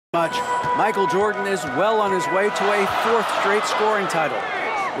Much. Michael Jordan is well on his way to a 4th straight scoring title.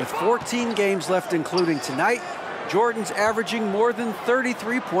 With 14 games left, including tonight, Jordan's averaging more than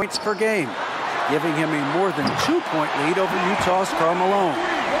 33 points per game, giving him a more than 2-point lead over Utah's Karl Malone.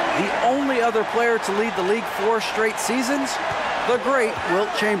 The only other player to lead the league 4 straight seasons, the great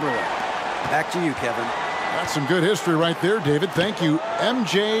Wilt Chamberlain. Back to you, Kevin. That's some good history right there, David. Thank you.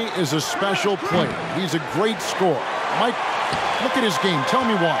 MJ is a special player. He's a great scorer. Mike, look at his game. Tell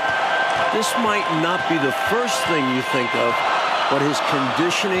me why. This might not be the first thing you think of, but his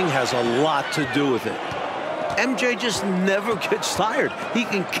conditioning has a lot to do with it. MJ just never gets tired. He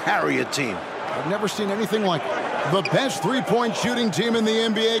can carry a team. I've never seen anything like it. The best three-point shooting team in the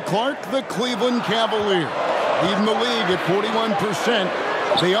NBA, Clark, the Cleveland Cavaliers. Leading the league at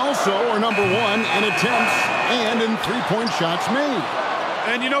 41%. They also are number 1 in attempts and in three-point shots made.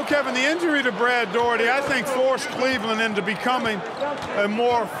 And you know, Kevin, the injury to Brad Daugherty, I think, forced Cleveland into becoming a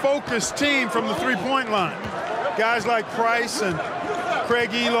more focused team from the three-point line. Guys like Price and Craig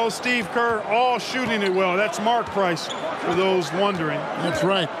Elo, Steve Kerr, all shooting it well. That's Mark Price, for those wondering. That's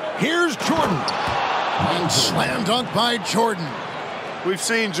right. Here's Jordan. And slam dunk by Jordan. We've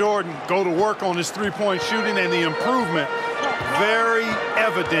seen Jordan go to work on his three-point shooting, and the improvement very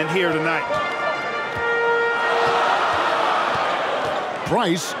evident here tonight.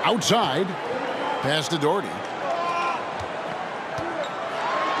 Price outside. Pass to Daugherty.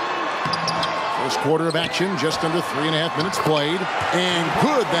 First quarter of action, just under 3.5 minutes played. And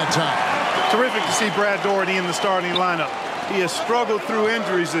good that time. Terrific to see Brad Daugherty in the starting lineup. He has struggled through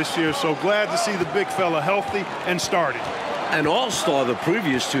injuries this year, so glad to see the big fella healthy and starting. An all-star the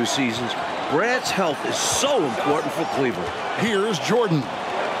previous 2 seasons, Brad's health is so important for Cleveland. Here's Jordan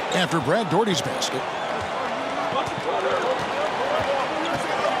after Brad Daugherty's basket.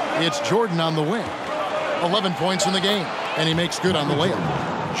 It's Jordan on the wing. 11 points in the game, and he makes good on the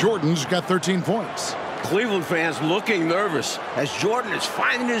layup. Jordan's got 13 points. Cleveland fans looking nervous as Jordan is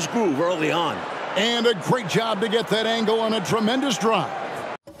finding his groove early on. And a great job to get that angle on a tremendous drive.